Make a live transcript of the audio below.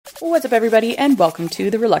What's up, everybody, and welcome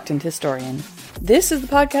to The Reluctant Historian. This is the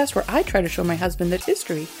podcast where I try to show my husband that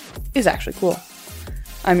history is actually cool.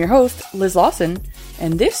 I'm your host, Liz Lawson,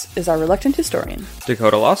 and this is our Reluctant Historian,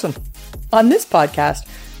 Dakota Lawson. On this podcast,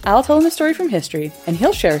 I'll tell him a story from history, and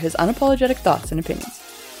he'll share his unapologetic thoughts and opinions.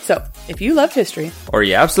 So, if you love history, or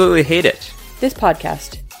you absolutely hate it, this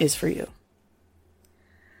podcast is for you.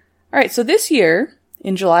 Alright, so this year,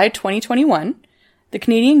 in July 2021, the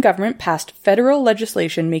Canadian government passed federal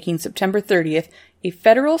legislation making September 30th a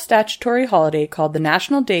federal statutory holiday called the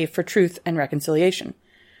National Day for Truth and Reconciliation.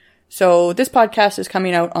 So this podcast is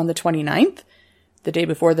coming out on the 29th, the day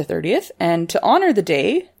before the 30th, and to honor the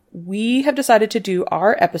day, we have decided to do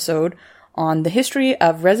our episode on the history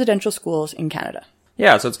of residential schools in Canada.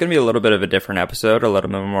 Yeah, so it's going to be a little bit of a different episode, a little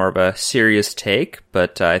bit more of a serious take,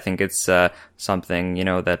 but I think it's something,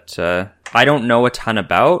 that I don't know a ton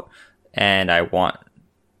about, and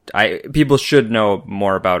people should know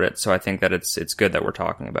more about it, so I think that it's good that we're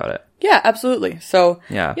talking about it. Yeah, absolutely. So,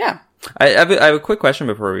 yeah. I have a quick question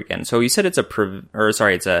before we begin. So you said it's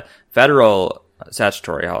a federal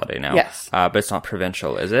statutory holiday now. Yes. But it's not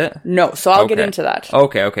provincial, is it? No, so I'll get into that.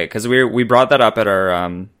 Okay, because we brought that up at our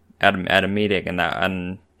at a meeting, and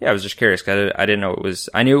I was just curious because I didn't know it was.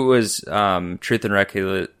 I knew it was Truth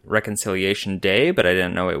and Reconciliation Day, but I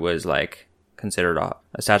didn't know it was considered a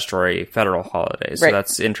statutory federal holiday. So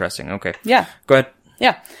That's interesting. Okay. Yeah. Go ahead.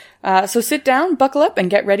 Yeah. So sit down, buckle up,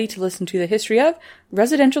 and get ready to listen to the history of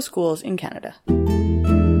residential schools in Canada.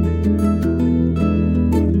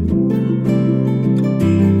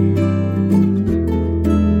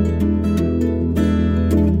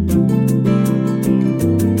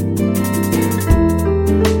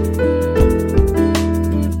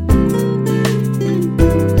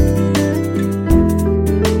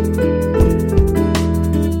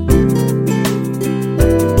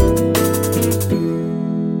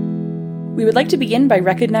 We would like to begin by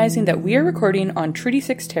recognizing that we are recording on Treaty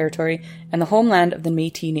 6 territory and the homeland of the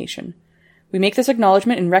Métis Nation. We make this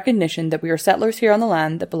acknowledgement in recognition that we are settlers here on the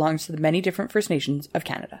land that belongs to the many different First Nations of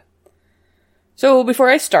Canada. So before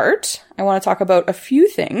I start, I want to talk about a few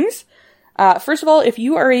things. First of all, if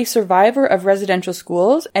you are a survivor of residential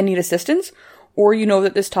schools and need assistance, or you know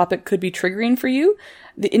that this topic could be triggering for you,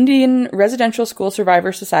 the Indian Residential School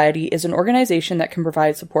Survivor Society is an organization that can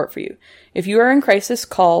provide support for you. If you are in crisis,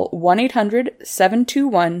 call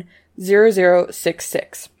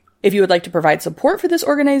 1-800-721-0066. If you would like to provide support for this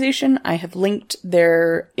organization, I have linked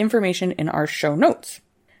their information in our show notes.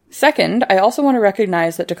 Second, I also want to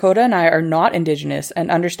recognize that Dakota and I are not Indigenous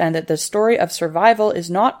and understand that the story of survival is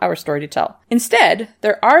not our story to tell. Instead,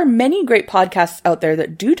 there are many great podcasts out there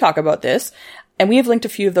that do talk about this, and we have linked a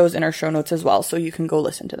few of those in our show notes as well, so you can go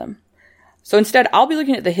listen to them. So instead, I'll be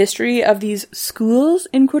looking at the history of these schools,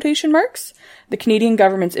 in quotation marks, the Canadian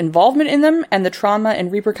government's involvement in them, and the trauma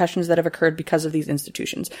and repercussions that have occurred because of these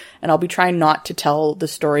institutions. And I'll be trying not to tell the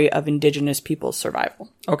story of Indigenous people's survival.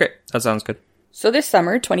 Okay, that sounds good. So this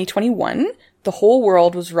summer, 2021, the whole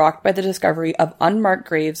world was rocked by the discovery of unmarked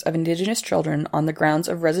graves of Indigenous children on the grounds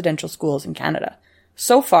of residential schools in Canada.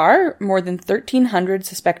 So far, more than 1,300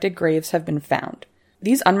 suspected graves have been found.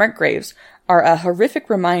 These unmarked graves are a horrific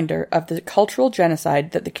reminder of the cultural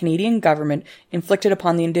genocide that the Canadian government inflicted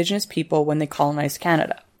upon the Indigenous people when they colonized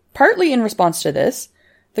Canada. Partly in response to this,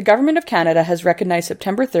 the Government of Canada has recognized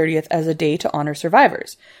September 30th as a day to honor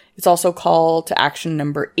survivors. It's also call to action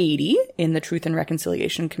number 80 in the Truth and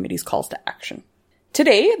Reconciliation Committee's calls to action.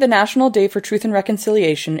 Today, the National Day for Truth and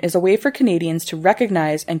Reconciliation is a way for Canadians to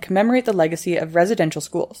recognize and commemorate the legacy of residential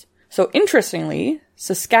schools. So interestingly,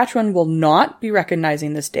 Saskatchewan will not be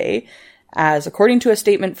recognizing this day, as according to a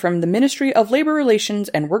statement from the Ministry of Labour Relations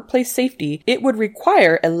and Workplace Safety, it would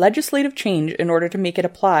require a legislative change in order to make it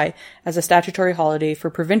apply as a statutory holiday for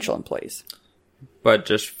provincial employees. But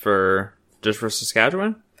just for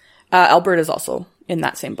Saskatchewan? Alberta is also in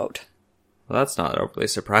that same boat. Well, that's not overly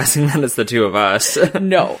surprising that it's the two of us.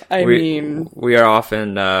 No, we are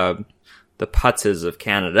often the putzes of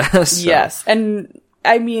Canada. So. Yes, and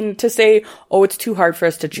I mean, to say, oh, it's too hard for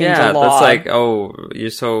us to change a law. Yeah, that's like, oh, you're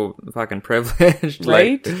so fucking privileged.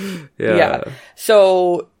 Right? Yeah.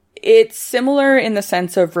 So it's similar in the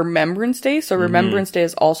sense of Remembrance Day. So Remembrance Day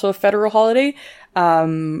is also a federal holiday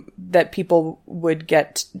that people would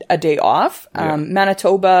get a day off.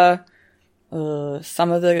 Manitoba,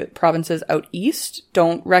 some of the provinces out east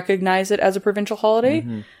don't recognize it as a provincial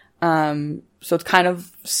holiday. So it's kind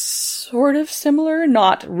of sort of similar,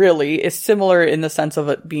 not really. It's similar in the sense of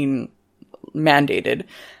it being mandated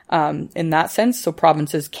in that sense. So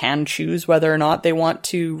provinces can choose whether or not they want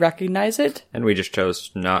to recognize it. And we just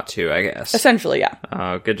chose not to, I guess. Essentially,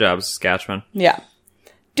 yeah. Good job, Saskatchewan. Yeah.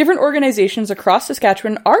 Different organizations across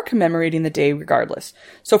Saskatchewan are commemorating the day regardless.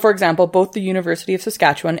 So, for example, both the University of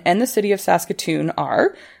Saskatchewan and the City of Saskatoon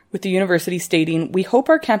are, with the university stating, "We hope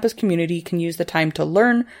our campus community can use the time to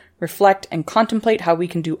learn, reflect, and contemplate how we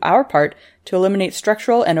can do our part to eliminate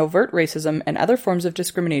structural and overt racism and other forms of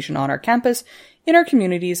discrimination on our campus, in our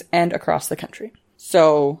communities, and across the country."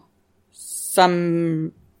 So,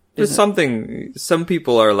 some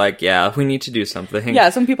people are like, yeah, we need to do something. Yeah,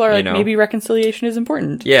 some people are like, maybe reconciliation is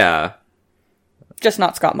important. Yeah. Just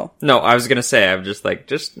not Scott Moe. No, I was gonna say, I'm just like,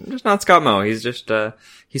 just not Scott Moe. He's just,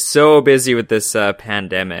 he's so busy with this,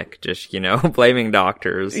 pandemic, just, blaming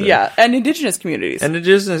doctors. And Indigenous communities.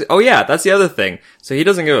 Oh yeah, that's the other thing. So he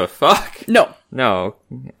doesn't give a fuck. No.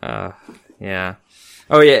 Yeah.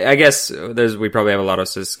 Oh yeah, I guess we probably have a lot of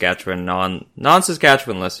Saskatchewan,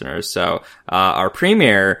 non-Saskatchewan listeners. So, our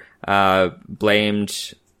premier,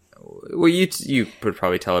 blamed, well, you could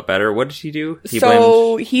probably tell it better. What did he do?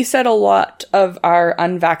 He said a lot of our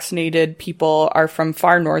unvaccinated people are from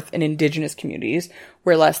far north in Indigenous communities,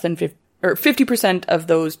 where less than 50% of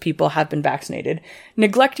those people have been vaccinated,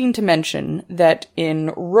 neglecting to mention that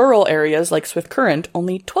in rural areas like Swift Current,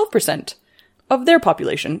 only 12% of their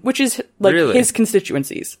population, which is like his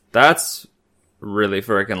constituencies. That's really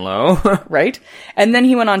freaking low. Right? And then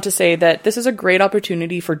he went on to say that this is a great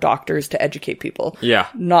opportunity for doctors to educate people. Yeah.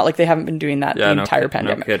 Not like they haven't been doing that the entire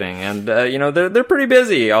pandemic. No kidding. And, they're pretty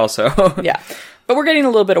busy also. Yeah. But we're getting a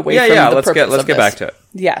little bit away from the purpose of this. Let's get back to it.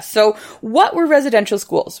 Yeah. So what were residential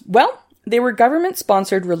schools? Well, they were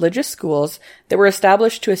government-sponsored religious schools that were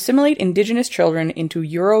established to assimilate Indigenous children into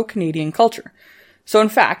Euro-Canadian culture. So in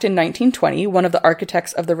fact, in 1920, one of the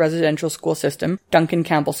architects of the residential school system, Duncan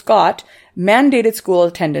Campbell Scott, mandated school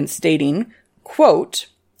attendance stating, quote,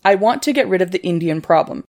 "I want to get rid of the Indian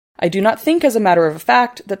problem. I do not think as a matter of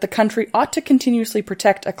fact that the country ought to continuously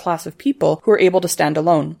protect a class of people who are able to stand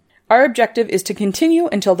alone. Our objective is to continue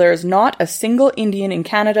until there is not a single Indian in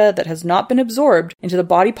Canada that has not been absorbed into the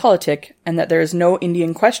body politic and that there is no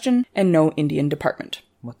Indian question and no Indian department."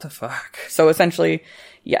 What the fuck? So essentially,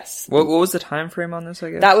 yes. What was the time frame on this,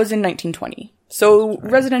 I guess? That was in 1920. So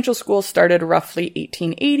residential schools started roughly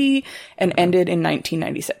 1880 and ended in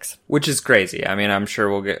 1996. Which is crazy. I mean, I'm sure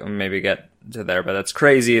we'll maybe get to there, but that's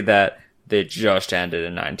crazy that they just ended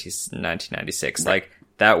in 1996. Right. Like,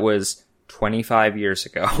 that was 25 years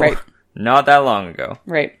ago. Right. Not that long ago.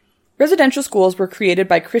 Right. Residential schools were created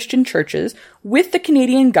by Christian churches with the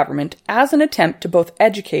Canadian government as an attempt to both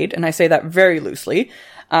educate, and I say that very loosely,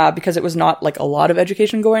 because it was not like a lot of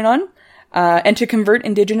education going on, and to convert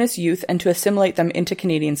Indigenous youth and to assimilate them into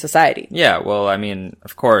Canadian society. Yeah, well, I mean,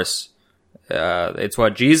 of course, it's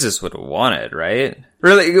what Jesus would have wanted, right?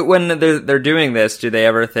 Really, when they're doing this, do they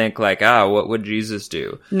ever think like, what would Jesus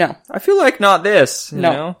do? No. I feel like not this, you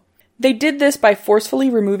know? They did this by forcefully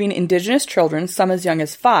removing Indigenous children, some as young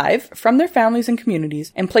as 5, from their families and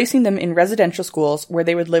communities and placing them in residential schools where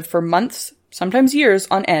they would live for months, sometimes years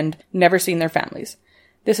on end, never seeing their families.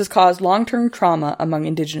 This has caused long-term trauma among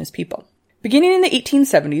Indigenous people. Beginning in the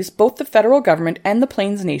 1870s, both the federal government and the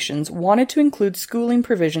Plains Nations wanted to include schooling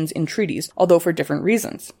provisions in treaties, although for different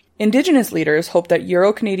reasons. Indigenous leaders hoped that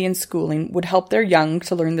Euro-Canadian schooling would help their young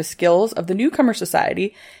to learn the skills of the newcomer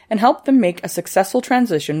society and help them make a successful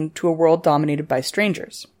transition to a world dominated by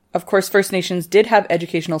strangers. Of course, First Nations did have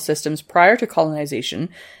educational systems prior to colonization.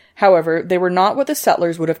 However, they were not what the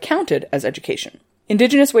settlers would have counted as education.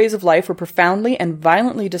 Indigenous ways of life were profoundly and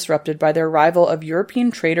violently disrupted by the arrival of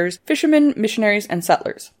European traders, fishermen, missionaries, and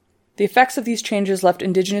settlers. The effects of these changes left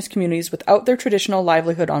Indigenous communities without their traditional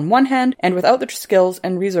livelihood on one hand, and without the skills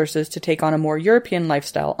and resources to take on a more European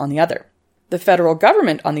lifestyle on the other. The federal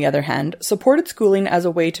government, on the other hand, supported schooling as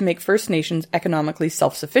a way to make First Nations economically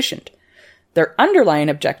self-sufficient. Their underlying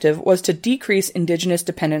objective was to decrease Indigenous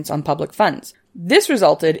dependence on public funds. This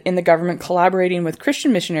resulted in the government collaborating with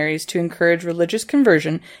Christian missionaries to encourage religious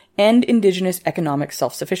conversion and Indigenous economic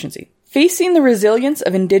self-sufficiency. Facing the resilience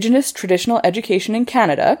of Indigenous traditional education in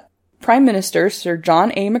Canada, Prime Minister Sir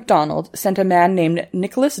John A. Macdonald sent a man named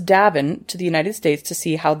Nicholas Davin to the United States to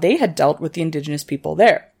see how they had dealt with the Indigenous people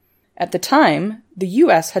there. At the time, the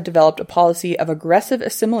U.S. had developed a policy of aggressive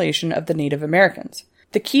assimilation of the Native Americans.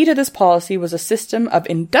 The key to this policy was a system of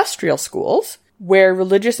industrial schools, where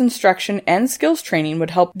religious instruction and skills training would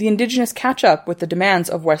help the Indigenous catch up with the demands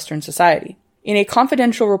of Western society. In a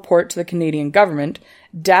confidential report to the Canadian government,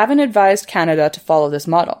 Davin advised Canada to follow this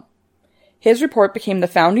model. His report became the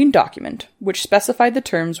founding document, which specified the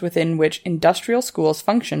terms within which industrial schools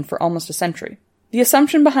functioned for almost a century. The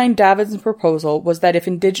assumption behind Davin's proposal was that if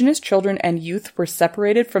Indigenous children and youth were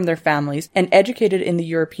separated from their families and educated in the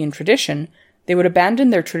European tradition, they They would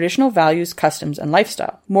abandon their traditional values, customs, and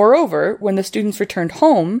lifestyle. Moreover, when the students returned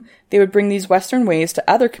home, they would bring these Western ways to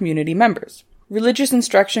other community members. Religious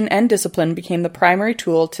instruction and discipline became the primary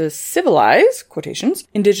tool to civilize, quotations,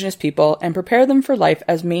 Indigenous people and prepare them for life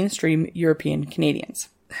as mainstream European Canadians.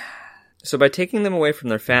 So by taking them away from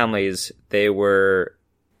their families, they were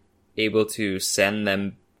able to send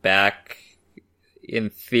them back,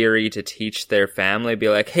 in theory, to teach their family, be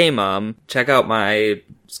like, hey mom, check out my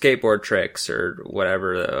skateboard tricks or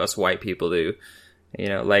whatever us white people do. You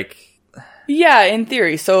know, like... Yeah, in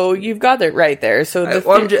theory. So you've got it right there. So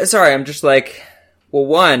I'm just like, well,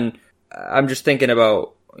 one, I'm just thinking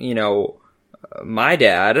about, you know, my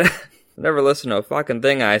dad never listen to a fucking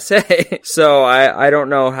thing I say. So I don't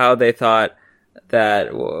know how they thought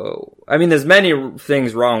that, well, I mean, there's many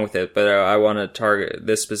things wrong with it, but I want to target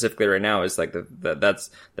this specifically right now is like that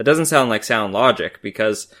doesn't sound like sound logic,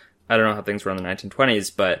 because I don't know how things were in the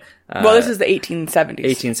 1920s, but... well, this is the 1870s.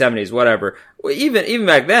 1870s, whatever. Well, even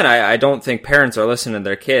back then, I don't think parents are listening to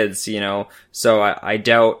their kids, you know, so I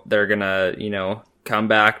doubt they're gonna, you know, come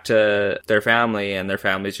back to their family and their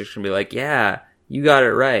family's just gonna be like, yeah, you got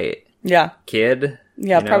it right. Yeah. Kid.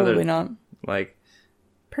 Yeah, you know, probably not. Like,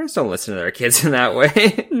 parents don't listen to their kids in that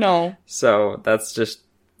way. No. So that's just...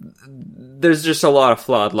 There's just a lot of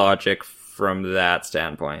flawed logic from that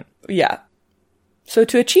standpoint. Yeah. So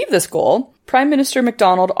to achieve this goal, Prime Minister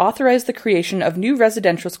MacDonald authorized the creation of new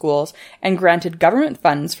residential schools and granted government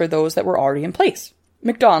funds for those that were already in place.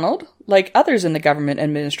 MacDonald, like others in the government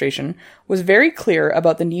administration, was very clear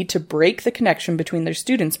about the need to break the connection between their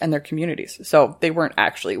students and their communities. So they weren't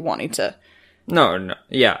actually wanting to... No.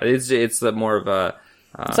 Yeah, it's more of a...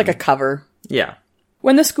 it's like a cover. Yeah.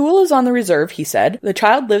 When the school is on the reserve, he said, the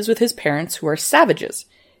child lives with his parents who are savages.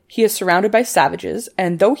 He is surrounded by savages,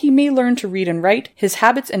 and though he may learn to read and write, his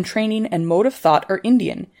habits and training and mode of thought are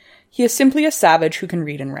Indian. He is simply a savage who can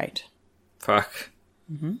read and write. Fuck.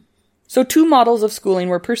 Mm-hmm. So 2 models of schooling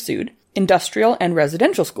were pursued, industrial and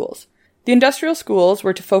residential schools. The industrial schools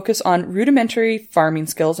were to focus on rudimentary farming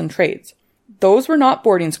skills and trades. Those were not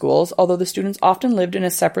boarding schools, although the students often lived in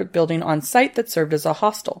a separate building on site that served as a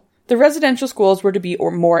hostel. The residential schools were to be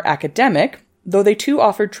more academic, though they too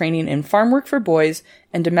offered training in farm work for boys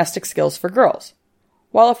and domestic skills for girls.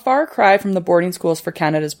 While a far cry from the boarding schools for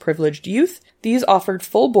Canada's privileged youth, these offered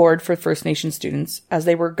full board for First Nation students as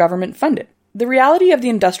they were government funded. The reality of the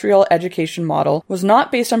industrial education model was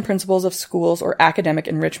not based on principles of schools or academic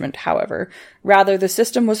enrichment, however. Rather, the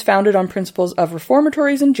system was founded on principles of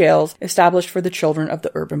reformatories and jails established for the children of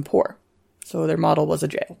the urban poor. So their model was a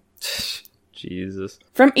jail. Jesus.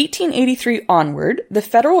 From 1883 onward, the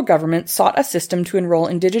federal government sought a system to enroll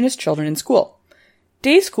Indigenous children in school.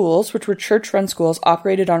 Day schools, which were church-run schools,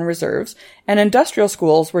 operated on reserves, and industrial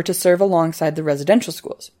schools were to serve alongside the residential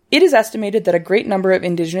schools. It is estimated that a great number of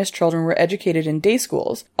Indigenous children were educated in day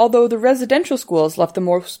schools, although the residential schools left the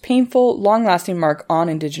most painful, long-lasting mark on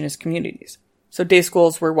Indigenous communities. So day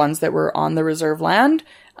schools were ones that were on the reserve land,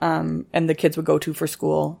 and the kids would go to for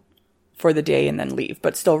school for the day and then leave,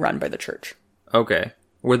 but still run by the church. Okay.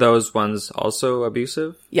 Were those ones also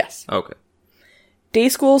abusive? Yes. Okay. Day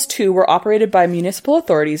schools, too, were operated by municipal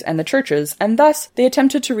authorities and the churches, and thus they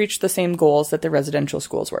attempted to reach the same goals that the residential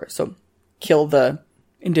schools were. So, kill the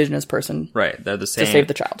Indigenous person. Right, they're the same. To save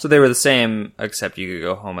the child. So they were the same, except you could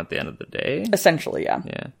go home at the end of the day? Essentially, yeah.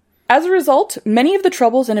 Yeah. As a result, many of the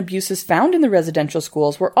troubles and abuses found in the residential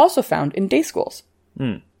schools were also found in day schools.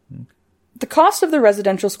 The cost of the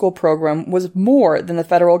residential school program was more than the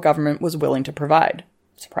federal government was willing to provide.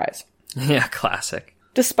 Surprise. Yeah, classic.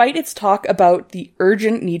 Despite its talk about the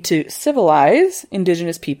urgent need to civilize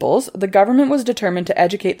Indigenous peoples, the government was determined to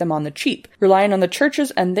educate them on the cheap, relying on the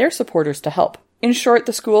churches and their supporters to help. In short,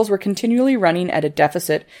 the schools were continually running at a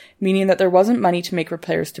deficit, meaning that there wasn't money to make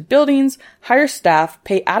repairs to buildings, hire staff,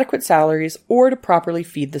 pay adequate salaries, or to properly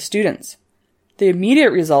feed the students. The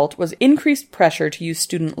immediate result was increased pressure to use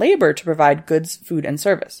student labor to provide goods, food, and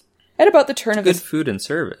service. At about the turn of Good food and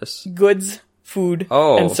service? Goods, food,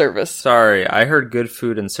 and service. Sorry, I heard good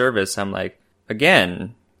food and service. I'm like,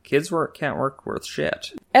 again, kids can't work worth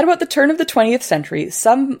shit. At about the turn of the 20th century,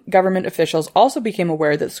 some government officials also became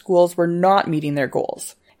aware that schools were not meeting their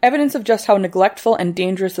goals. Evidence of just how neglectful and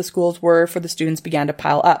dangerous the schools were for the students began to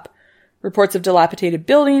pile up. Reports of dilapidated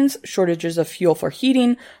buildings, shortages of fuel for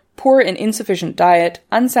heating, poor and insufficient diet,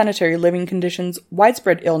 unsanitary living conditions,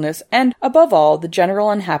 widespread illness, and, above all, the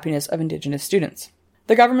general unhappiness of Indigenous students.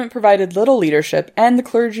 The government provided little leadership, and the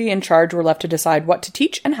clergy in charge were left to decide what to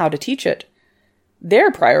teach and how to teach it.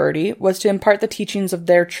 Their priority was to impart the teachings of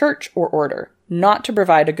their church or order, not to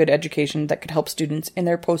provide a good education that could help students in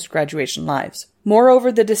their post-graduation lives.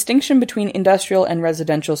 Moreover, the distinction between industrial and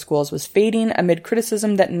residential schools was fading amid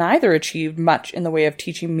criticism that neither achieved much in the way of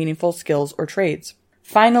teaching meaningful skills or trades.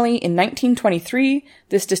 Finally, in 1923,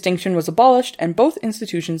 this distinction was abolished and both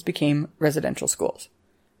institutions became residential schools.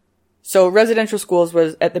 So residential schools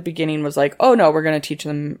was, at the beginning, was like, oh no, we're going to teach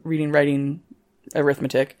them reading, writing,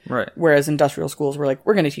 arithmetic. Right. Whereas industrial schools were like,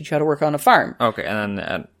 we're going to teach you how to work on a farm. Okay, and then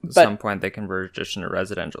at some point they converged just into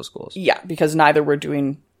residential schools. Yeah, because neither were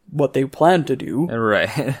doing what they planned to do.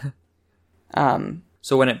 Right.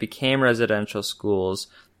 So when it became residential schools,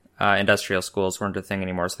 industrial schools weren't a thing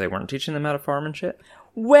anymore, so they weren't teaching them how to farm and shit?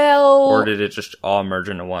 Well... Or did it just all merge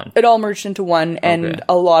into one? It all merged into one, and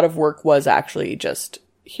a lot of work was actually just,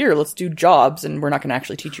 here, let's do jobs, and we're not going to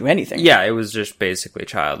actually teach you anything. Yeah, it was just basically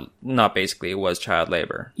it was child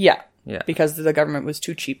labor. Yeah. Yeah. Because the government was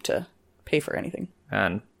too cheap to pay for anything.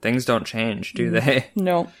 And things don't change, do they?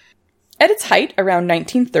 No. At its height, around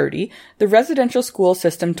 1930, the residential school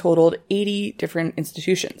system totaled 80 different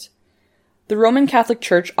institutions. The Roman Catholic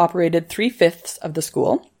Church operated 3/5 of the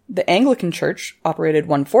school, the Anglican Church operated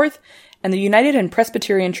 1/4, and the United and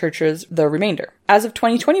Presbyterian churches the remainder. As of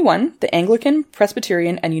 2021, the Anglican,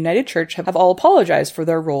 Presbyterian, and United Church have all apologized for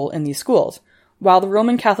their role in these schools, while the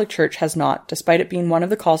Roman Catholic Church has not, despite it being one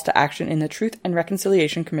of the calls to action in the Truth and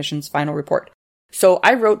Reconciliation Commission's final report. So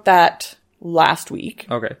I wrote that last week.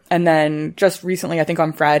 Okay. And then just recently, I think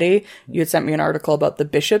on Friday, you had sent me an article about the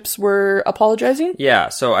bishops were apologizing. Yeah,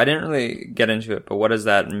 so I didn't really get into it, but what does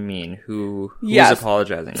that mean? Who's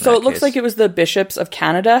apologizing? So it looks like it was the bishops of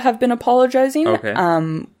Canada have been apologizing. Okay.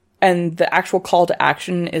 And the actual call to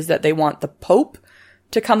action is that they want the Pope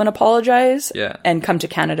to come and apologize. Yeah. And come to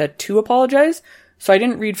Canada to apologize. So I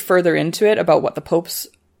didn't read further into it about what the Pope's,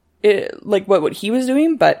 what he was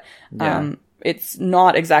doing, but, it's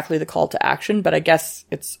not exactly the call to action, but I guess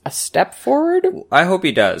it's a step forward. I hope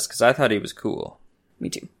he does, because I thought he was cool.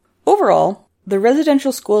 Me too. Overall, the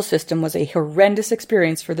residential school system was a horrendous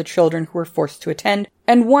experience for the children who were forced to attend,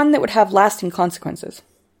 and one that would have lasting consequences.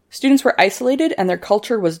 Students were isolated, and their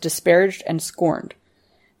culture was disparaged and scorned.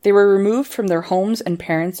 They were removed from their homes and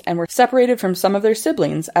parents and were separated from some of their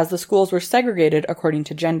siblings as the schools were segregated according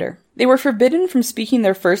to gender. They were forbidden from speaking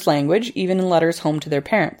their first language, even in letters home to their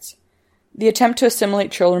parents. The attempt to assimilate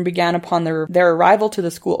children began upon their arrival to the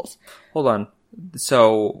schools. Hold on.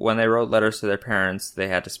 So when they wrote letters to their parents, they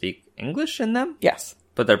had to speak English in them? Yes.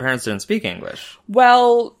 But their parents didn't speak English.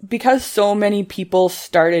 Well, because so many people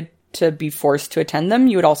started to be forced to attend them,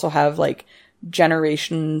 you would also have,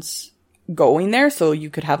 generations going there. So you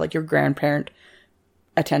could have, your grandparent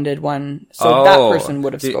attended one. So that person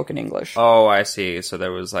would have spoken English. Oh, I see. So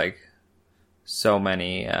there was, so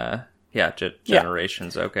many...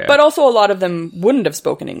 generations, okay. But also a lot of them wouldn't have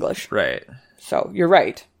spoken English. Right. So, you're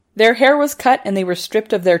right. Their hair was cut and they were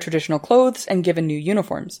stripped of their traditional clothes and given new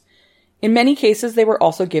uniforms. In many cases, they were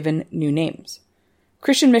also given new names.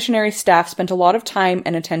 Christian missionary staff spent a lot of time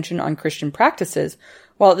and attention on Christian practices,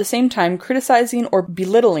 while at the same time criticizing or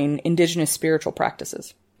belittling indigenous spiritual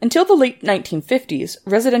practices. Until the late 1950s,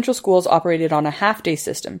 residential schools operated on a half-day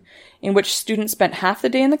system, in which students spent half the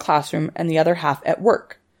day in the classroom and the other half at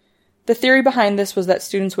work. The theory behind this was that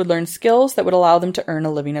students would learn skills that would allow them to earn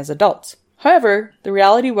a living as adults. However, the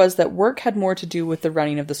reality was that work had more to do with the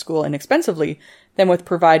running of the school inexpensively than with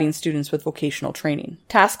providing students with vocational training.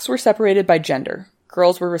 Tasks were separated by gender.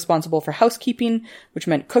 Girls were responsible for housekeeping, which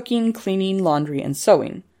meant cooking, cleaning, laundry, and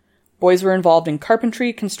sewing. Boys were involved in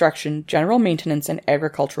carpentry, construction, general maintenance, and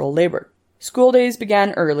agricultural labor. School days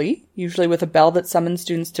began early, usually with a bell that summoned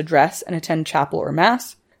students to dress and attend chapel or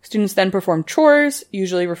mass. Students then performed chores,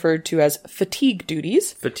 usually referred to as fatigue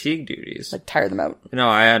duties. Fatigue duties? Tire them out. No,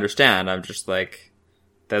 I understand. I'm just that's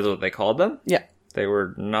what they called them? Yeah. They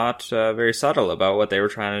were not very subtle about what they were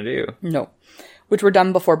trying to do. No. Which were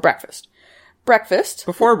done before breakfast.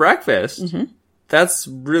 Before breakfast? Mm-hmm. That's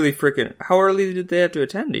really freaking... How early did they have to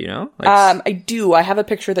attend, do you know? I do. I have a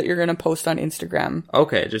picture that you're going to post on Instagram.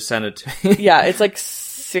 Okay, just send it to me. Yeah, it's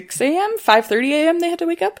 6 a.m., 5:30 a.m. they had to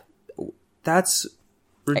wake up. That's...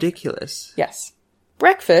 ridiculous. Yes.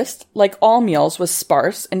 Breakfast, like all meals, was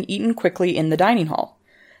sparse and eaten quickly in the dining hall.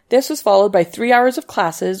 This was followed by 3 hours of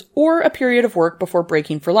classes or a period of work before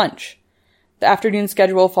breaking for lunch. The afternoon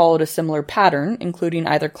schedule followed a similar pattern, including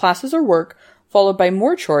either classes or work, followed by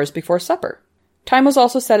more chores before supper. Time was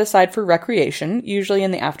also set aside for recreation, usually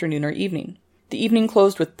in the afternoon or evening. The evening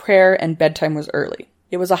closed with prayer and bedtime was early.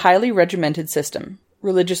 It was a highly regimented system.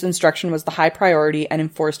 Religious instruction was the high priority and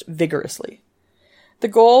enforced vigorously. The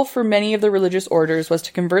goal for many of the religious orders was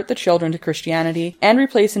to convert the children to Christianity and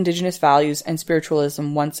replace indigenous values and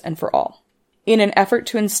spiritualism once and for all. In an effort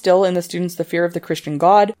to instill in the students the fear of the Christian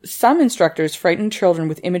God, some instructors frightened children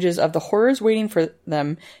with images of the horrors waiting for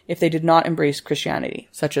them if they did not embrace Christianity,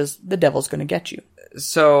 such as the devil's going to get you.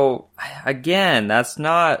 So, again, that's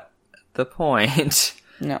not the point.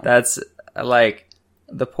 No. That's, like,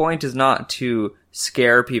 the point is not to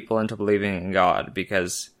scare people into believing in God,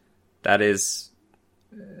 because that is...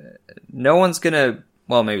 no one's gonna...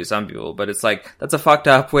 well, maybe some people, but it's like, that's a fucked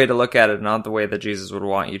up way to look at it, not the way that Jesus would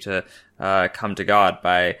want you to come to God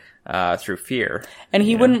by through fear. And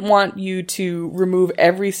he wouldn't want you to remove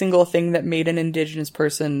every single thing that made an Indigenous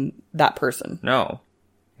person that person. No.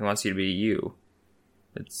 He wants you to be you.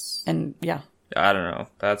 And, yeah. I don't know.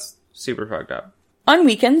 That's super fucked up. On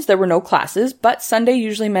weekends, there were no classes, but Sunday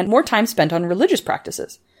usually meant more time spent on religious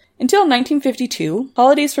practices. Until 1952,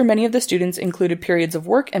 holidays for many of the students included periods of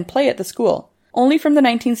work and play at the school. Only from the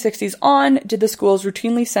 1960s on did the schools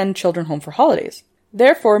routinely send children home for holidays.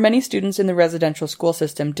 Therefore, many students in the residential school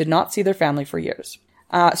system did not see their family for years.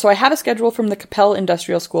 So I have a schedule from the Capel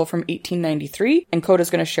Industrial School from 1893, and Coda's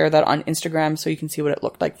going to share that on Instagram so you can see what it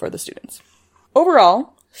looked like for the students.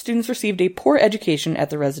 Overall, students received a poor education at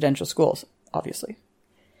the residential schools, obviously.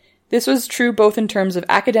 This was true both in terms of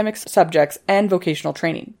academic subjects and vocational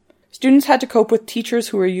training. Students had to cope with teachers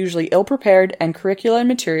who were usually ill-prepared and curricula and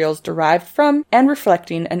materials derived from and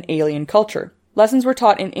reflecting an alien culture. Lessons were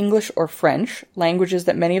taught in English or French, languages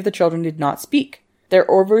that many of the children did not speak. Their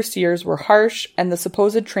overseers were harsh, and the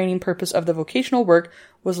supposed training purpose of the vocational work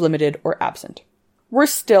was limited or absent.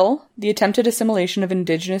 Worse still, the attempted assimilation of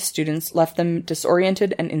Indigenous students left them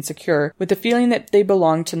disoriented and insecure, with the feeling that they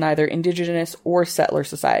belonged to neither Indigenous or settler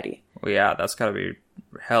society. Well, yeah, that's gotta be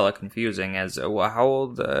hella confusing. As how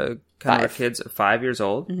old kind of kids? 5 years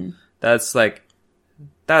old? Mm-hmm. That's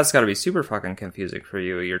gotta be super fucking confusing for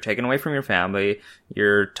you. You're taken away from your family.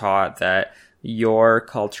 You're taught that your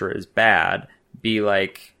culture is bad. Be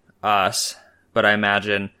like us. But I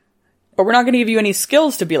imagine... but we're not going to give you any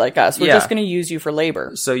skills to be like us. We're just going to use you for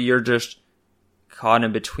labor. So you're just caught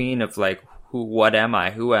in between of like, what am I?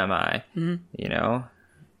 Who am I? Mm-hmm. You know?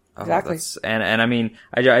 Exactly. And I mean,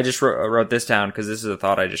 I just wrote this down because this is a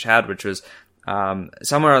thought I just had, which was,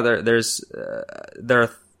 somewhere other, there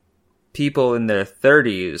are people in their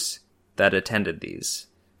 30s that attended these,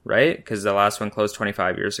 right? Because the last one closed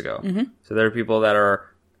 25 years ago. Mm-hmm. So there are people that are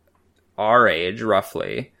our age,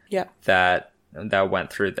 roughly, that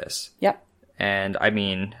went through this. Yep. And I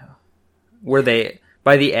mean, were they,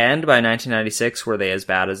 by the end, by 1996, were they as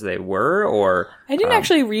bad as they were, or? I didn't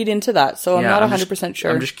actually read into that, so I'm not 100%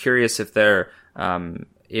 sure. I'm just curious if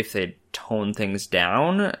if they toned things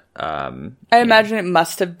down. I imagine it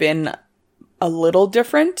must have been a little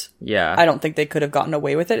different. Yeah. I don't think they could have gotten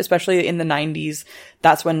away with it, especially in the 90s.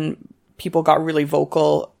 That's when people got really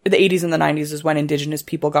vocal. The 80s and the 90s is when Indigenous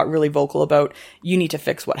people got really vocal about, you need to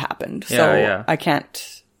fix what happened. So I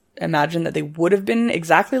can't imagine that they would have been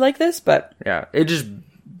exactly like this, but... yeah, it just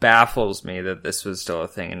baffles me that this was still a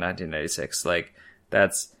thing in 1996. Like,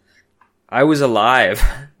 I was alive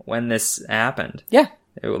when this happened. Yeah.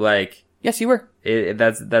 Yes, you were.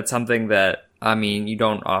 That's something that, I mean, you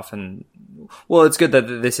don't often... well, it's good that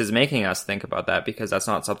this is making us think about that, because that's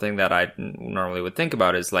not something that I normally would think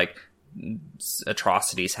about, is like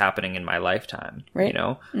atrocities happening in my lifetime, right? You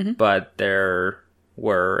know? Mm-hmm. But there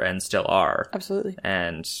were and still are. Absolutely.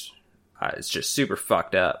 And it's just super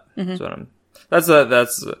fucked up. Mm-hmm. So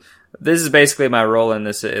this is basically my role in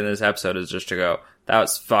this episode, is just to go, that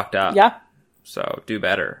was fucked up. Yeah. So do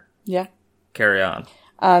better. Yeah. Carry on.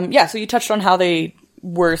 So you touched on how they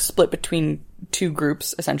were split between two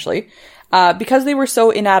groups, essentially. Because they were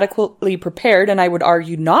so inadequately prepared, and I would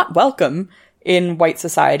argue not welcome in white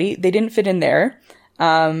society, they didn't fit in there.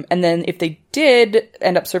 And then if they did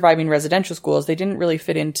end up surviving residential schools, they didn't really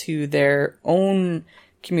fit into their own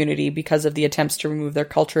community because of the attempts to remove their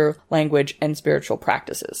culture, language, and spiritual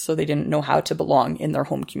practices. So they didn't know how to belong in their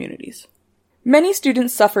home communities. Many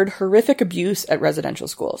students suffered horrific abuse at residential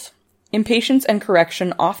schools. Impatience and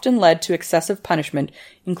correction often led to excessive punishment,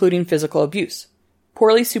 including physical abuse.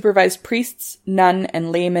 Poorly supervised priests, nun,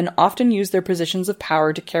 and laymen often used their positions of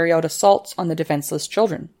power to carry out assaults on the defenseless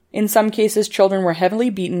children. In some cases, children were heavily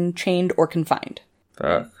beaten, chained, or confined.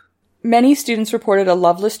 Many students reported a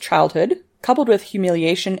loveless childhood, coupled with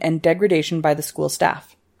humiliation and degradation by the school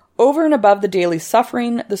staff. Over and above the daily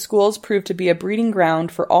suffering, the schools proved to be a breeding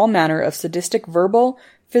ground for all manner of sadistic verbal,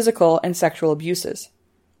 physical, and sexual abuses.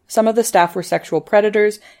 Some of the staff were sexual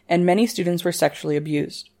predators, and many students were sexually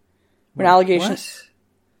abused. When allegations... What?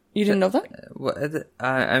 You didn't know that?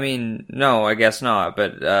 I mean, no, I guess not,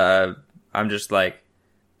 but I'm just like...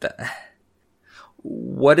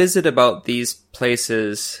 what is it about these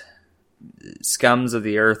places scums of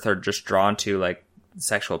the earth are just drawn to like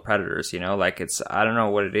sexual predators, you know? Like it's, I don't know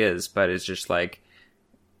what it is, but it's just like,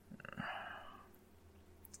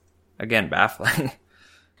 again, baffling.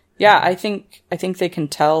 Yeah, I think they can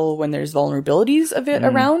tell when there's vulnerabilities of it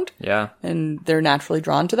around. Yeah. And they're naturally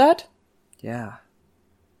drawn to that. Yeah.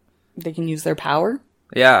 They can use their power.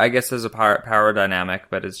 Yeah, I guess there's a power dynamic,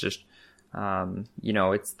 but it's just, you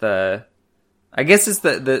know, it's the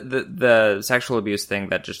sexual abuse thing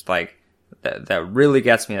that just like, that really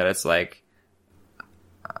gets me, that it's like,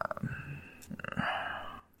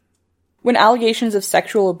 When allegations of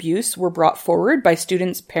sexual abuse were brought forward by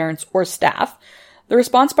students, parents, or staff, the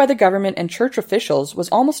response by the government and church officials was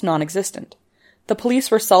almost non-existent. The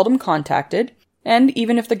police were seldom contacted, and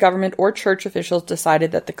even if the government or church officials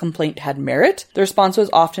decided that the complaint had merit, the response was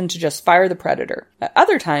often to just fire the predator. At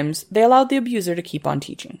other times, they allowed the abuser to keep on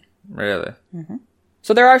teaching. Really? Mm-hmm.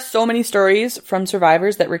 So there are so many stories from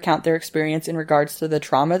survivors that recount their experience in regards to the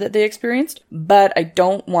trauma that they experienced, but I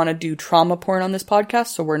don't want to do trauma porn on this podcast,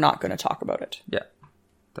 so we're not going to talk about it. Yeah,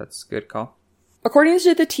 that's a good call. According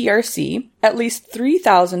to the TRC, at least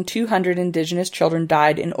 3,200 Indigenous children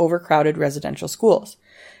died in overcrowded residential schools.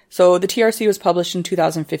 So the TRC was published in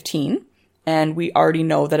 2015, and we already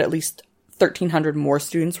know that at least 1,300 more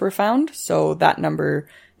students were found, so that number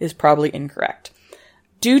is probably incorrect.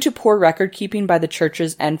 Due to poor record keeping by the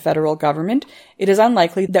churches and federal government, it is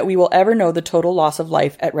unlikely that we will ever know the total loss of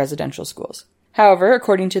life at residential schools. However,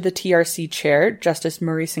 according to the TRC chair, Justice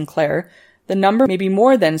Murray Sinclair, the number may be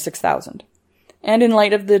more than 6,000. And in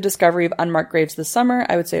light of the discovery of unmarked graves this summer,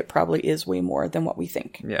 I would say it probably is way more than what we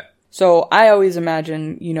think. Yeah. So I always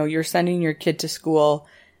imagine, you know, you're sending your kid to school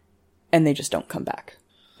and they just don't come back.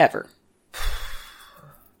 Ever.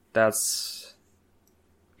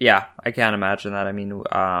 Yeah, I can't imagine that. I mean,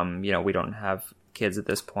 you know, we don't have kids at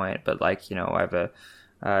this point, but like, you know, I have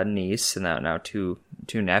a niece and now two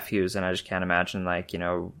nephews, and I just can't imagine like, you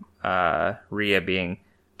know, Rhea being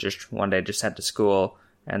just one day just sent to school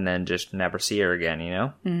and then just never see her again, you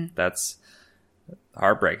know? Mm-hmm. That's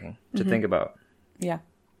heartbreaking to think about. Yeah.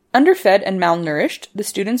 Underfed and malnourished, the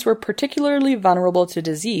students were particularly vulnerable to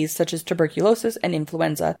disease such as tuberculosis and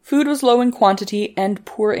influenza. Food was low in quantity and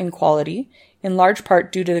poor in quality, in large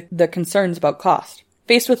part due to the concerns about cost.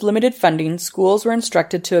 Faced with limited funding, schools were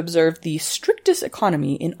instructed to observe the strictest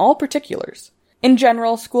economy in all particulars. In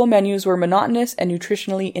general, school menus were monotonous and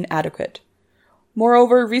nutritionally inadequate.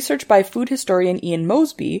 Moreover, research by food historian Ian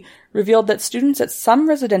Mosby revealed that students at some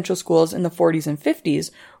residential schools in the 40s and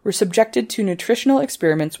 50s were subjected to nutritional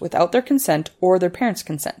experiments without their consent or their parents'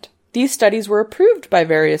 consent. These studies were approved by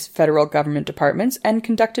various federal government departments and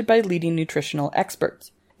conducted by leading nutritional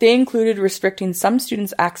experts. They included restricting some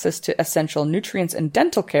students' access to essential nutrients and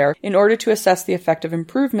dental care in order to assess the effect of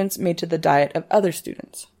improvements made to the diet of other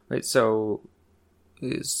students. Wait, so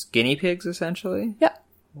guinea pigs essentially? Yeah.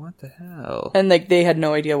 What the hell? And like they had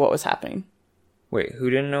no idea what was happening. Wait, who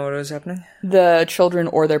didn't know what was happening? The children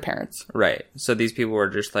or their parents. Right. So these people were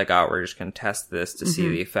just like, oh, we're just going to test this to see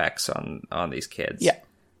the effects on these kids. Yeah.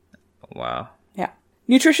 Wow. Yeah.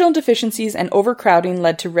 Nutritional deficiencies and overcrowding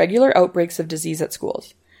led to regular outbreaks of disease at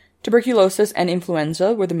schools. Tuberculosis and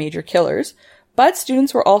influenza were the major killers, but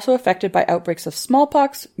students were also affected by outbreaks of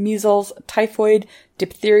smallpox, measles, typhoid,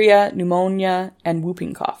 diphtheria, pneumonia, and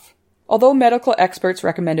whooping cough. Although medical experts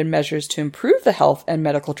recommended measures to improve the health and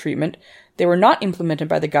medical treatment, they were not implemented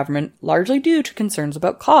by the government, largely due to concerns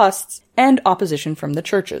about costs and opposition from the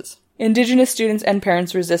churches. Indigenous students and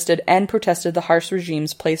parents resisted and protested the harsh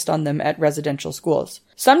regimes placed on them at residential schools.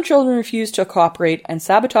 Some children refused to cooperate and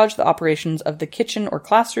sabotaged the operations of the kitchen or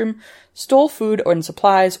classroom, stole food and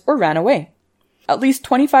supplies, or ran away. At least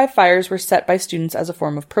 25 fires were set by students as a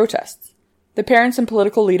form of protests. The parents and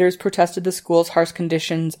political leaders protested the school's harsh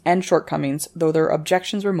conditions and shortcomings, though their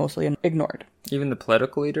objections were mostly ignored. Even the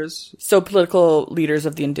political leaders? So political leaders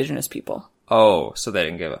of the Indigenous people. Oh, so they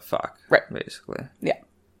didn't give a fuck. Right. Basically. Yeah.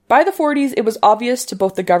 By the 40s, it was obvious to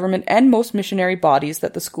both the government and most missionary bodies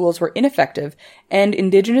that the schools were ineffective, and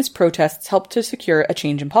Indigenous protests helped to secure a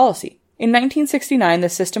change in policy. In 1969, the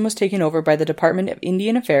system was taken over by the Department of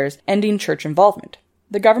Indian Affairs, ending church involvement.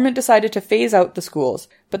 The government decided to phase out the schools,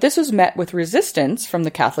 but this was met with resistance from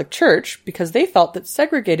the Catholic Church because they felt that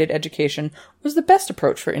segregated education was the best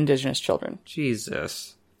approach for Indigenous children.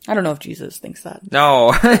 Jesus. I don't know if Jesus thinks that.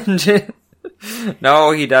 No.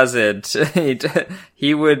 No, he doesn't.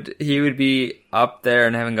 He would be up there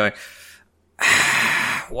in heaven going,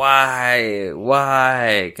 why,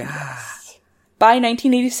 God. By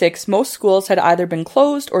 1986, most schools had either been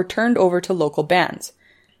closed or turned over to local bands.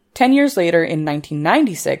 10 years later, in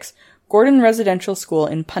 1996, Gordon Residential School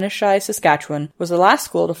in Punishy, Saskatchewan was the last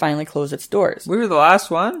school to finally close its doors. We were the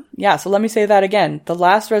last one? Yeah, so let me say that again. The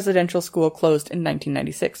last residential school closed in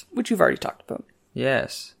 1996, which you've already talked about.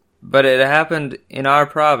 Yes. But it happened in our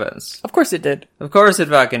province. Of course it did. Of course it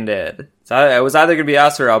fucking did. So it was either going to be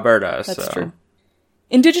us or Alberta. That's true.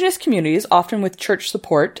 Indigenous communities, often with church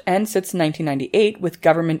support and since 1998 with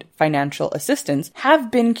government financial assistance,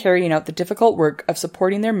 have been carrying out the difficult work of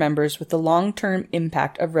supporting their members with the long-term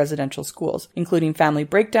impact of residential schools, including family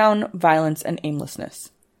breakdown, violence, and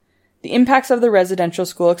aimlessness. The impacts of the residential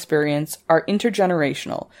school experience are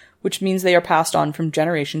intergenerational, which means they are passed on from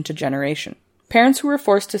generation to generation. Parents who were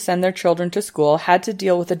forced to send their children to school had to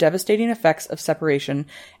deal with the devastating effects of separation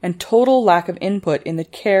and total lack of input in the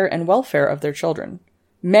care and welfare of their children.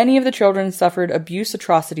 Many of the children suffered abuse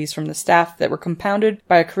atrocities from the staff that were compounded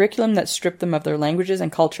by a curriculum that stripped them of their languages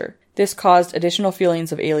and culture. This caused additional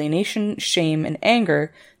feelings of alienation, shame, and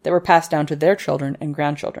anger that were passed down to their children and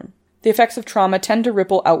grandchildren. The effects of trauma tend to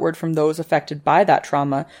ripple outward from those affected by that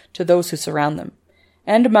trauma to those who surround them.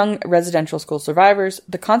 And among residential school survivors,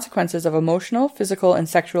 the consequences of emotional, physical, and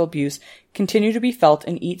sexual abuse continue to be felt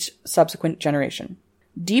in each subsequent generation.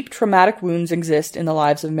 Deep traumatic wounds exist in the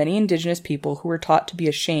lives of many Indigenous people who were taught to be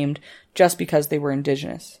ashamed just because they were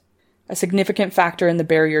Indigenous. A significant factor in the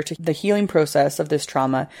barrier to the healing process of this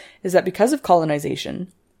trauma is that because of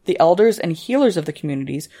colonization, the elders and healers of the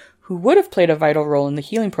communities who would have played a vital role in the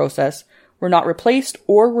healing process were not replaced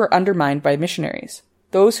or were undermined by missionaries.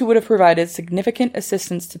 Those who would have provided significant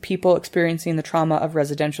assistance to people experiencing the trauma of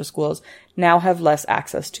residential schools now have less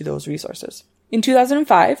access to those resources. In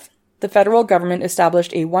 2005, the federal government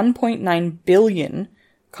established a $1.9 billion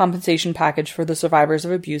compensation package for the survivors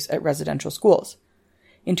of abuse at residential schools.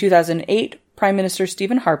 In 2008, Prime Minister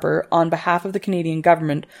Stephen Harper, on behalf of the Canadian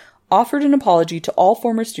government, offered an apology to all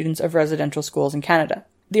former students of residential schools in Canada.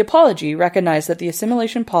 The apology recognized that the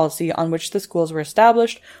assimilation policy on which the schools were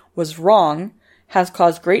established was wrong, has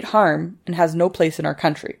caused great harm, and has no place in our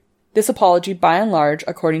country. This apology, by and large,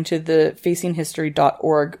 according to the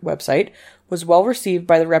facinghistory.org website, was well received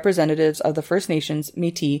by the representatives of the First Nations,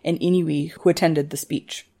 Métis, and Inuit who attended the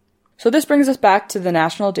speech. So this brings us back to the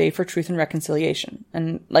National Day for Truth and Reconciliation.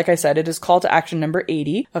 And like I said, it is call to action number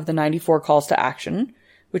 80 of the 94 calls to action,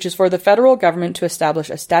 which is for the federal government to establish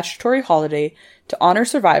a statutory holiday to honor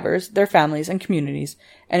survivors, their families, and communities,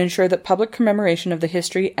 and ensure that public commemoration of the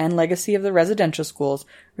history and legacy of the residential schools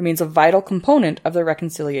remains a vital component of the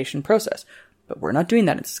reconciliation process. But we're not doing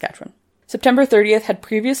that in Saskatchewan. September 30th had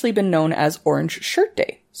previously been known as Orange Shirt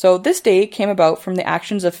Day. So this day came about from the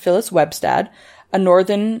actions of Phyllis Webstad, a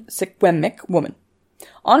northern Secwepemc woman.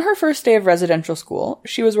 On her first day of residential school,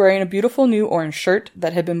 she was wearing a beautiful new orange shirt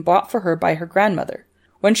that had been bought for her by her grandmother.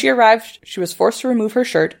 When she arrived, she was forced to remove her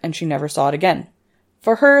shirt and she never saw it again.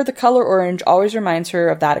 For her, the color orange always reminds her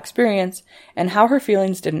of that experience and how her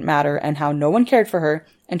feelings didn't matter and how no one cared for her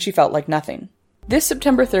and she felt like nothing. This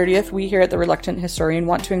September 30th, we here at The Reluctant Historian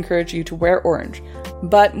want to encourage you to wear orange.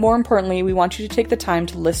 But more importantly, we want you to take the time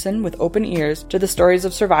to listen with open ears to the stories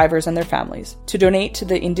of survivors and their families, to donate to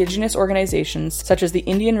the Indigenous organizations such as the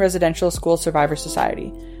Indian Residential School Survivor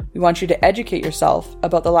Society. We want you to educate yourself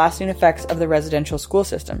about the lasting effects of the residential school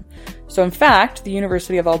system. So in fact, the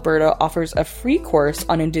University of Alberta offers a free course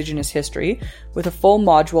on Indigenous history with a full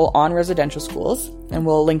module on residential schools, and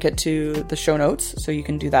we'll link it to the show notes so you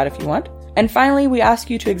can do that if you want. And finally, we ask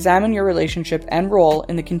you to examine your relationship and role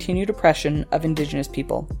in the continued oppression of Indigenous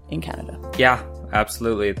people in Canada. Yeah,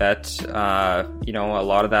 absolutely. That, a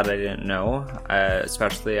lot of that I didn't know.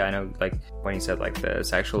 Especially, I know, like, when you said, like, the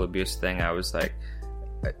sexual abuse thing, I was like,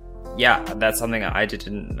 yeah, that's something I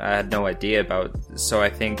had no idea about. So I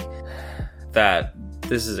think that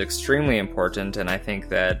this is extremely important, and I think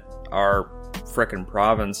that our frickin'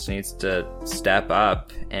 province needs to step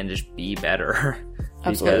up and just be better.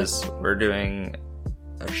 Because we're doing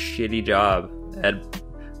a shitty job at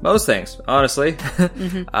most things, honestly.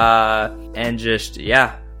 Mm-hmm. And just,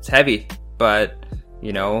 yeah, it's heavy, but,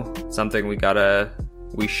 something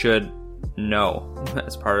we should know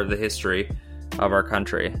as part of the history of our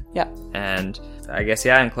country. Yeah. And I guess,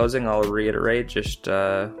 yeah, in closing, I'll reiterate, just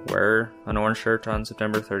wear an orange shirt on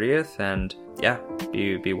September 30th and, yeah,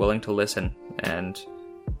 be willing to listen and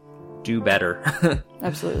do better.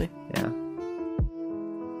 Absolutely. Yeah.